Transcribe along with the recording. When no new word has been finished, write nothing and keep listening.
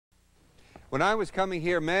When I was coming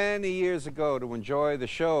here many years ago to enjoy the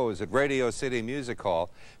shows at Radio City Music Hall,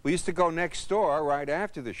 we used to go next door right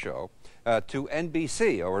after the show to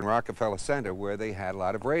NBC over in Rockefeller Center, where they had a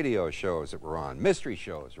lot of radio shows that were on. Mystery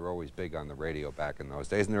shows were always big on the radio back in those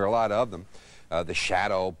days, and there were a lot of them. The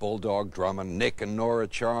Shadow, Bulldog Drummond, Nick and Nora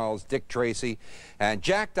Charles, Dick Tracy, and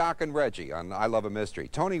Jack, Doc, and Reggie on I Love a Mystery.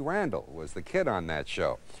 Tony Randall was the kid on that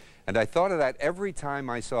show. And I thought of that every time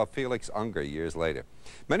I saw Felix Unger years later.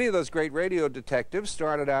 Many of those great radio detectives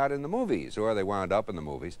started out in the movies, or they wound up in the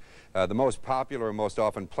movies. The most popular and most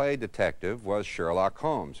often played detective was Sherlock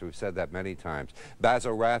Holmes. We've said that many times.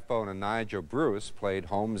 Basil Rathbone and Nigel Bruce played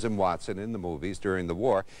Holmes and Watson in the movies during the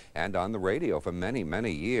war and on the radio for many,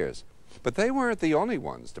 many years. But they weren't the only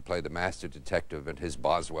ones to play the master detective and his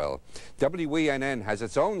Boswell. WENN has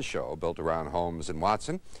its own show built around Holmes and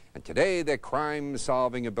Watson, and today their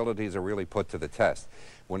crime-solving abilities are really put to the test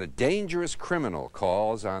when a dangerous criminal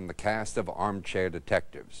calls on the cast of Armchair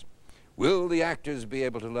detectives. Will the actors be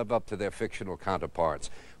able to live up to their fictional counterparts?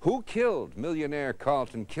 Who killed millionaire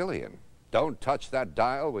Carlton Killian? Don't touch that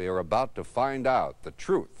dial. We are about to find out the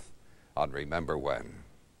truth on Remember When.